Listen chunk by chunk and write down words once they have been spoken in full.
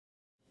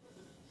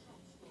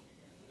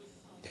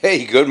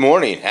Hey, good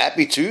morning.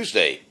 Happy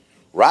Tuesday.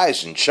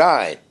 Rise and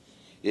shine.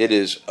 It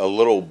is a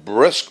little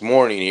brisk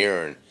morning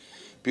here in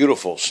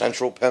beautiful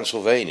central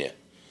Pennsylvania.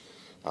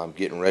 I'm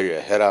getting ready to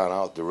head on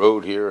out the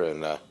road here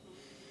and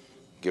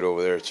get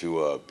over there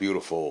to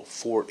beautiful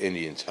Fort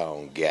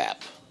Indiantown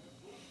Gap.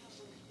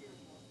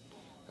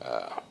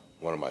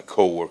 One of my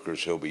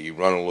co-workers, he'll be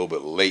running a little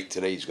bit late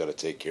today. He's got to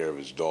take care of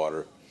his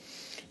daughter.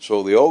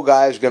 So the old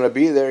guy's going to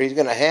be there. He's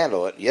going to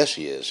handle it. Yes,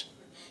 he is.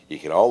 You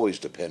can always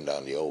depend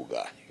on the old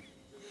guy.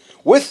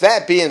 With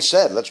that being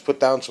said, let's put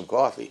down some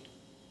coffee.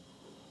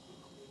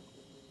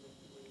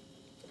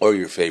 Or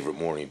your favorite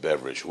morning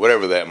beverage,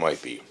 whatever that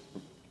might be.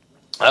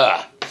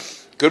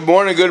 Good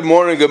morning, good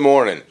morning, good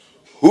morning.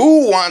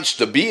 Who wants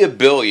to be a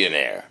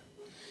billionaire?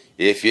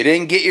 If you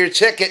didn't get your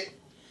ticket,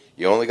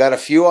 you only got a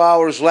few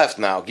hours left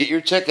now. Get your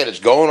ticket. It's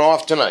going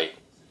off tonight.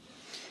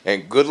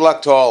 And good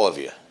luck to all of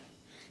you.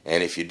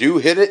 And if you do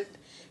hit it,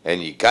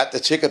 and you got the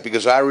ticket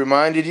because I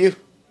reminded you,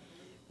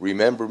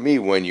 remember me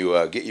when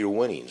you get your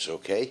winnings,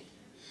 okay?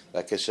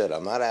 Like I said,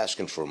 I'm not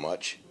asking for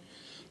much.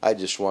 I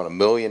just want $1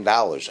 million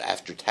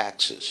after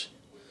taxes.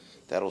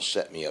 That'll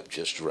set me up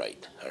just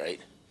right, all right?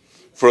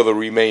 For the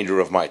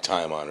remainder of my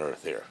time on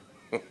Earth here.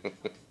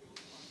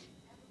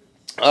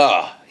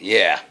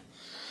 Yeah.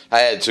 I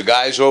had some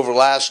guys over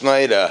last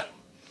night. I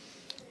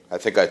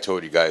think I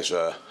told you guys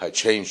I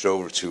changed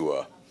over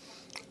to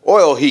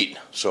oil heat.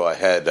 So I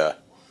had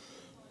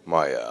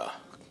my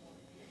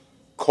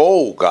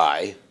coal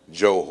guy,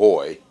 Joe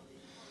Hoy,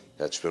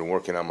 that's been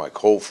working on my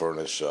coal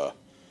furnace,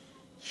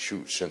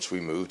 since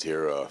we moved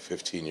here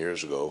 15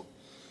 years ago.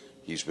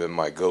 He's been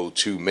my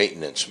go-to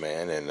maintenance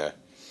man, and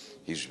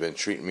he's been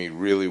treating me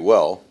really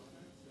well.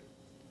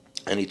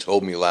 And he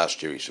told me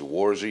last year, he said,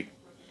 Warzy,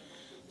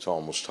 it's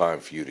almost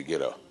time for you to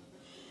get a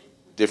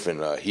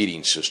different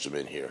heating system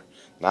in here.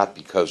 Not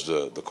because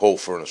the coal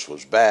furnace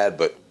was bad,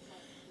 but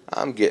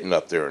I'm getting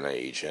up there in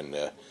age, and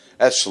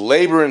that's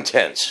labor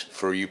intense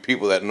for you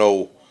people that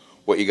know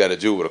what you got to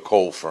do with a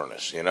coal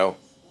furnace, you know.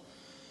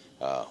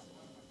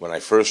 When I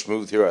first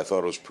moved here, I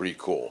thought it was pretty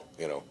cool,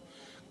 you know,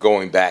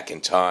 going back in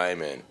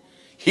time and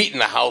heating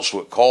the house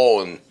with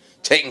coal and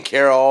taking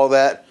care of all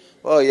that.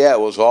 Well, yeah,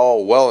 it was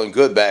all well and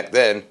good back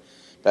then.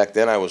 Back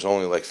then, I was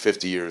only like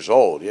 50 years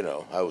old, you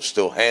know. I was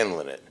still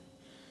handling it.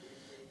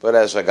 But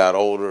as I got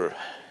older,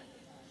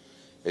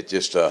 it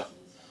just put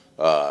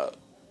a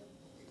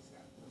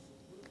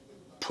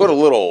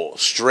little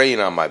strain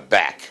on my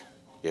back,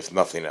 if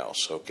nothing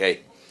else, okay?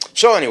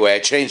 So anyway, I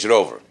changed it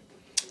over.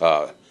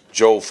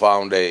 Joe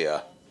found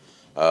a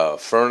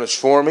furnace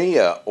for me,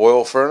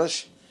 oil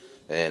furnace,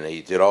 and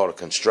he did all the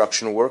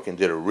construction work and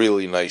did a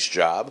really nice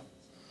job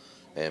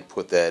and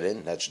put that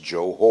in. That's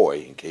Joe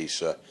Hoy, in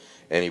case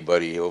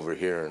anybody over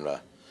here in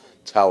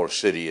Tower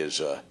City is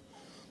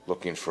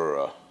looking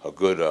for a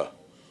good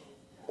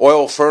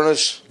oil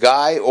furnace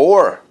guy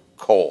or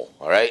coal,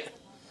 all right?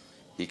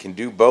 He can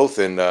do both,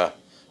 and I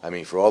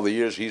mean, for all the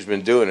years he's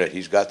been doing it,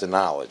 he's got the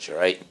knowledge, all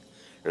right?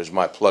 There's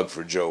my plug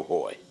for Joe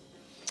Hoy.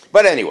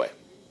 But anyway,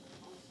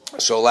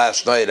 so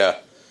last night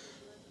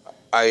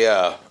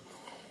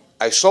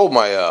I sold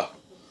my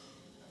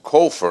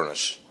coal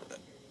furnace,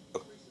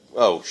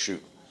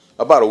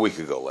 about a week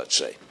ago, let's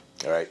say,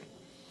 all right?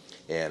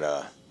 And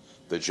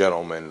the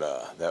gentleman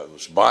that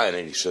was buying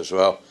it, he says,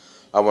 well,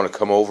 I want to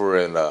come over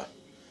and,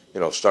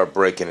 start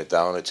breaking it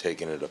down and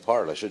taking it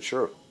apart. I said,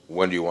 sure.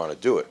 When do you want to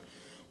do it?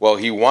 Well,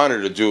 he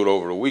wanted to do it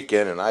over the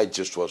weekend, and I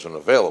just wasn't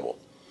available.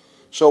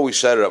 So we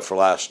set it up for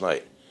last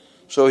night.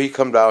 So he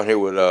come down here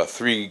with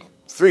three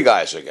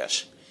guys, I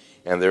guess.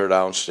 And they're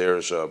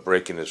downstairs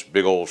breaking this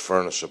big old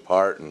furnace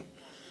apart, and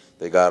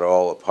they got it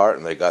all apart,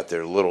 and they got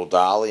their little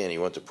dolly, and he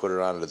went to put it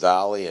on the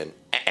dolly, and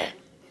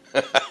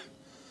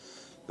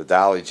the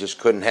dolly just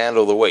couldn't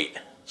handle the weight.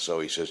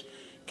 So he says,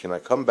 can I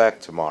come back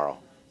tomorrow?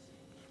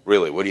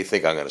 Really, what do you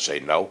think I'm going to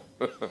say? No?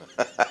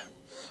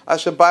 I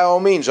said, by all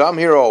means, I'm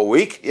here all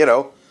week, you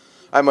know.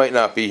 I might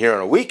not be here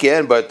on a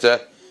weekend,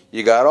 but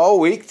you got all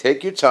week.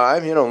 Take your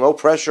time, you know, no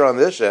pressure on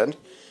this end.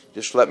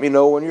 Just let me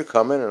know when you're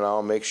coming, and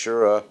I'll make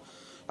sure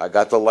I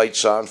got the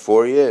lights on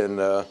for you,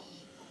 and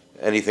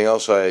anything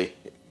else I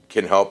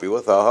can help you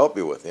with, I'll help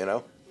you with, you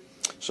know.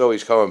 So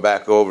he's coming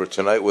back over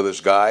tonight with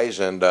his guys,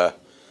 and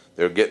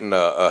they're getting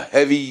a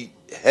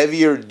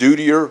heavier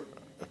duty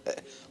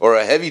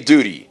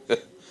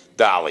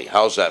dolly.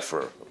 How's that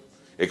for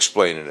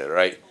explaining it,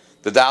 right?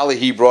 The dolly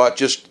he brought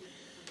just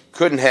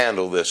couldn't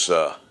handle this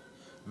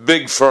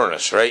big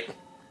furnace, right?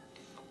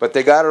 But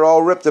they got it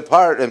all ripped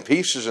apart in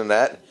pieces and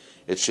that.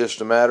 It's just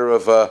a matter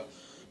of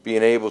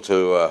being able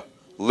to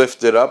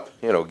lift it up,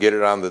 you know, get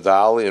it on the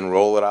dolly and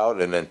roll it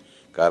out, and then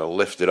got to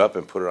lift it up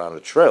and put it on a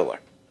trailer.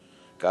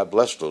 God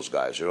bless those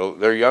guys.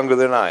 They're younger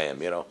than I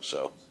am, you know,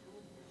 so.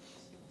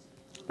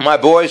 My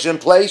boy's in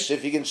place,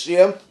 if you can see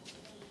him.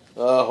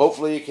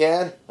 Hopefully you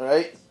can, all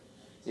right?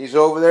 He's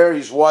over there.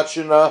 He's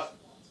watching the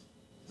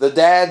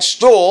dad's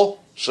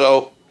stool,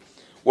 so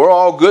we're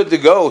all good to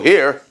go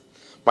here.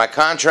 My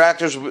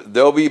contractors,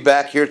 they'll be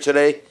back here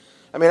today.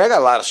 I mean, I got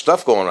a lot of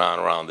stuff going on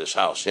around this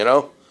house, you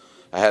know.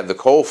 I had the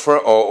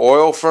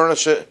oil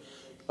furnace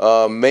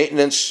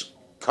maintenance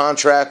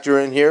contractor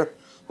in here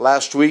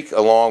last week,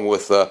 along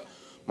with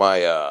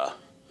my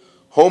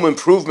home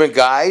improvement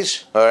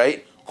guys. All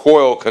right,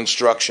 Coil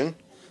Construction.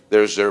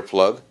 There's their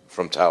plug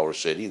from Tower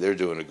City. They're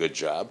doing a good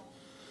job.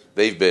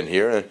 They've been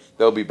here, and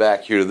they'll be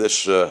back here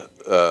this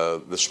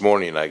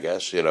morning, I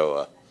guess. You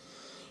know,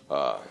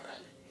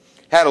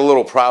 had a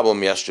little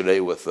problem yesterday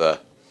with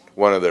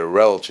one of their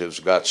relatives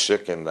got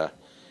sick, and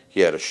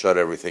he had to shut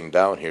everything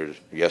down here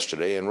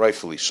yesterday, and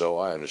rightfully so.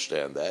 I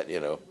understand that. You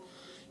know,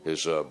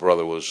 his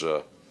brother was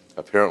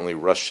apparently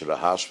rushed to the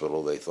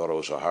hospital. They thought it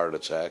was a heart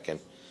attack, and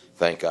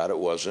thank God it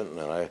wasn't.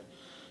 And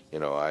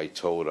I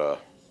told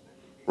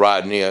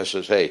Rodney, I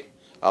says, hey,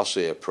 I'll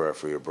say a prayer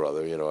for your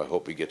brother. You know, I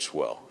hope he gets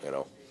well. You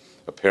know,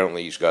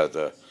 apparently he's got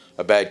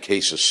a bad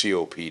case of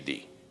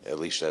COPD. At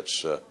least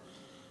that's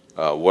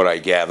what I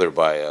gather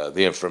by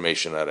the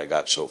information that I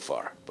got so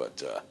far.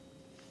 But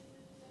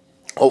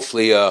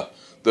hopefully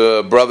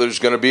the brother's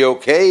going to be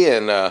okay,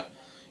 and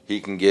he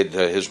can get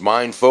his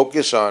mind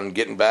focused on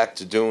getting back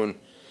to doing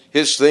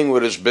his thing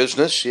with his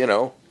business, you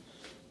know.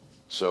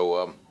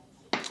 So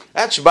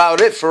that's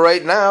about it for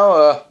right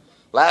now.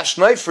 Last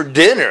night for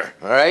dinner,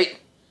 all right,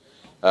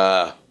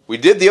 we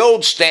did the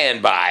old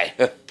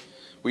standby.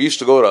 We used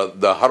to go to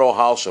the Huddle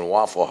House and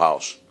Waffle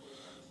House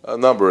a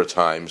number of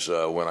times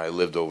when I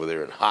lived over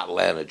there in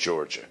Hotlanta,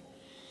 Georgia.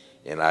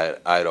 And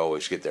I'd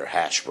always get their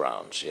hash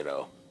browns, you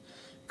know,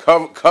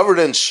 covered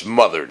and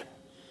smothered.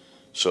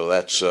 So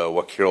that's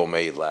what Carol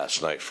made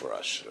last night for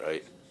us,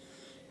 right?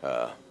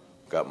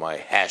 Got my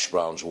hash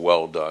browns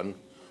well done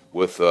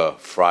with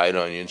fried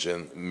onions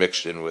and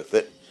mixed in with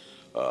it.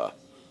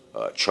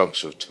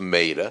 Chunks of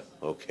tomato,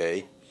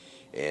 okay,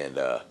 and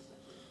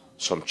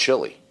some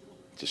chili,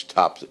 just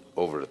topped it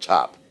over the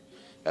top.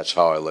 That's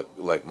how I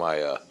like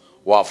my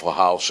Waffle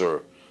House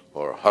or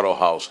Huddle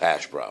House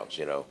hash browns,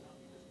 you know.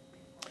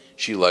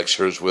 She likes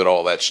hers with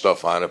all that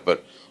stuff on it,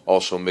 but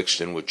also mixed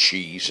in with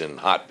cheese and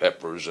hot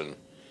peppers, and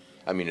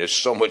I mean, there's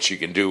so much you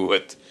can do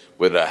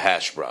with a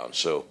hash brown.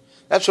 So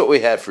that's what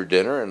we had for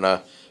dinner, and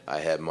I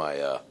had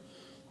my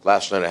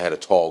last night I had a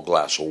tall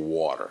glass of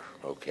water,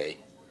 okay,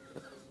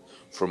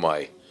 for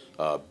my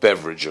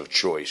beverage of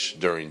choice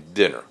during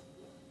dinner.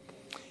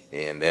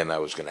 And then I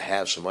was going to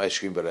have some ice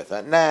cream, but I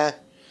thought, nah,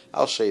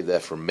 I'll save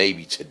that for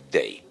maybe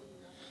today.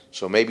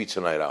 So maybe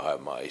tonight I'll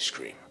have my ice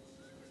cream.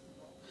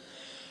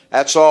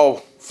 That's all,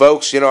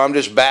 folks. You know, I'm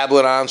just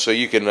babbling on so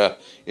you can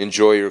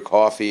enjoy your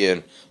coffee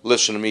and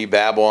listen to me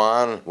babble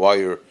on while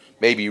you're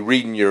maybe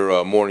reading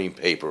your morning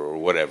paper or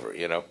whatever,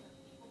 you know.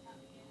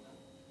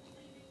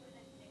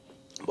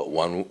 But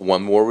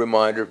one more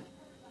reminder,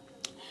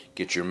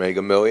 get your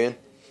Mega Million.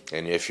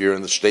 And if you're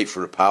in the state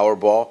for the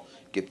Powerball,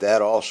 get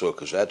that also,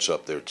 because that's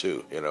up there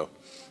too, you know.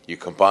 You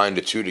combine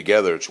the two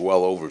together, it's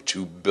well over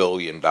 $2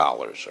 billion,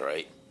 all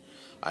right?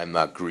 I'm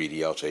not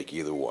greedy. I'll take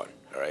either one,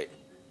 all right?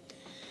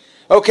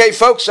 Okay,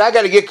 folks, I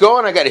got to get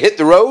going. I got to hit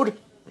the road.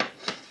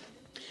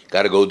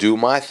 Got to go do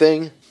my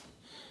thing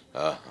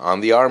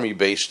on the Army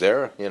base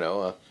there. You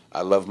know,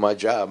 I love my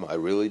job. I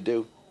really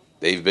do.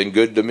 They've been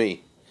good to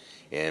me.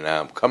 And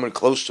I'm coming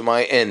close to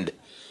my end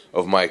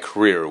of my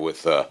career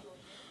with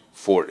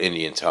Fort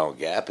Indiantown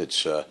Gap.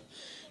 It's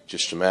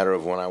just a matter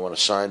of when I want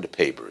to sign the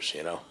papers,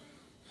 you know.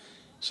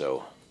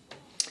 So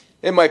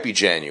it might be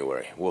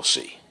January. We'll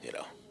see, you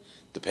know.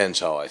 Depends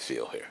how I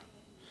feel here.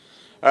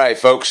 All right,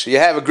 folks, you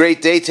have a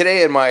great day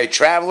today. And my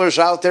travelers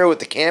out there with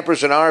the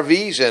campers and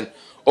RVs and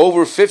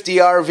over 50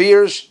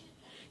 RVers,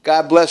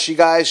 God bless you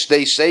guys.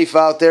 Stay safe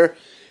out there.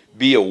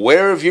 Be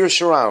aware of your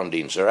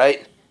surroundings, all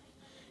right?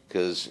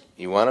 Because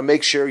you want to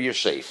make sure you're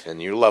safe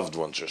and your loved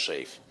ones are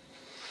safe.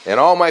 And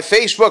all my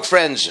Facebook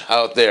friends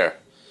out there,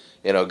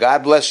 you know,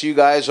 God bless you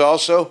guys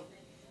also.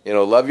 You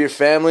know, love your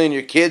family and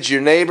your kids,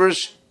 your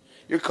neighbors,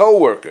 your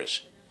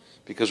co-workers,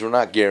 because we're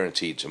not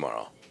guaranteed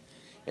tomorrow.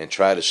 And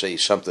try to say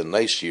something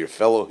nice to your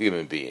fellow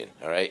human being,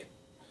 all right?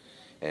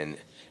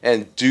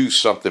 And do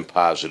something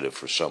positive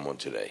for someone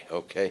today,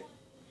 okay?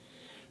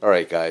 All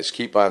right, guys,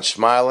 keep on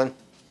smiling.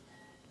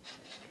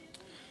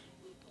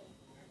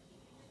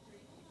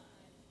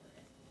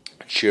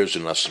 Cheers to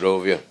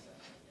Nostrovia.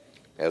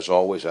 As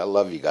always, I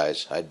love you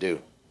guys. I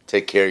do.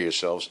 Take care of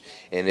yourselves.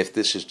 And if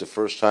this is the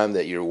first time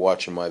that you're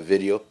watching my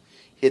video,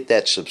 hit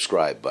that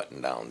subscribe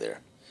button down there.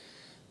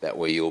 That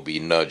way you'll be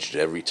nudged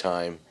every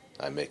time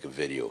I make a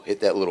video. Hit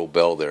that little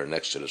bell there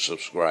next to the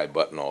subscribe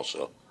button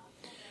also.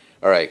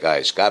 All right,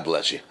 guys. God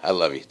bless you. I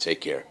love you.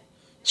 Take care.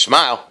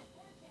 Smile.